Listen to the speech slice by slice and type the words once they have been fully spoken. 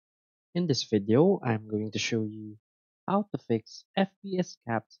In this video, I'm going to show you how to fix FPS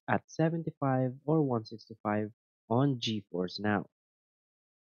caps at 75 or 165 on GeForce Now.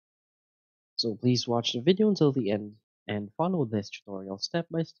 So please watch the video until the end and follow this tutorial step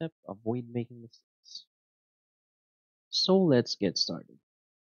by step to avoid making mistakes. So let's get started.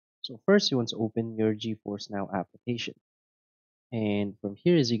 So first you want to open your GeForce Now application. And from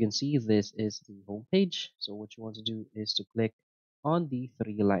here, as you can see, this is the home page. So what you want to do is to click on the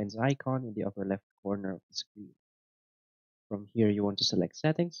three lines icon in the upper left corner of the screen. From here, you want to select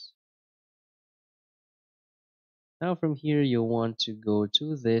settings. Now from here, you want to go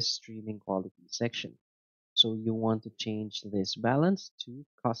to this streaming quality section. So you want to change this balance to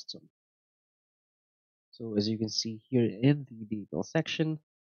custom. So as you can see here in the detail section,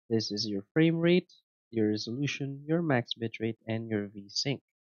 this is your frame rate, your resolution, your max bitrate, and your VSync.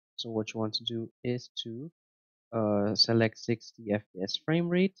 So what you want to do is to select 60 FPS frame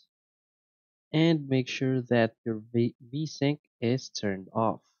rate and make sure that your VSync is turned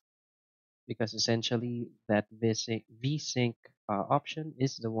off, because essentially that VSync option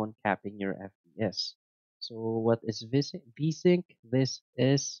is the one capping your FPS. So what is VSync? This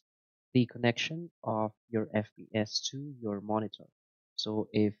is the connection of your FPS to your monitor. So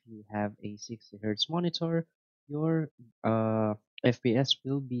if you have a 60 Hz monitor, your FPS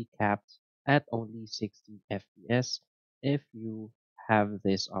will be capped at only 60 FPS if you have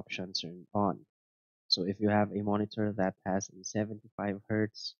this option turned on. So if you have a monitor that has a 75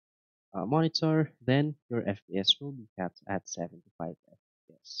 Hz monitor, then your FPS will be capped at 75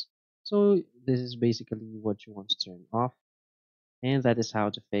 FPS. So this is basically what you want to turn off, and that is how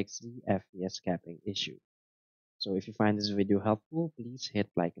to fix the FPS capping issue. So if you find this video helpful, please hit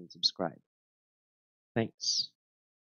like and subscribe. Thanks.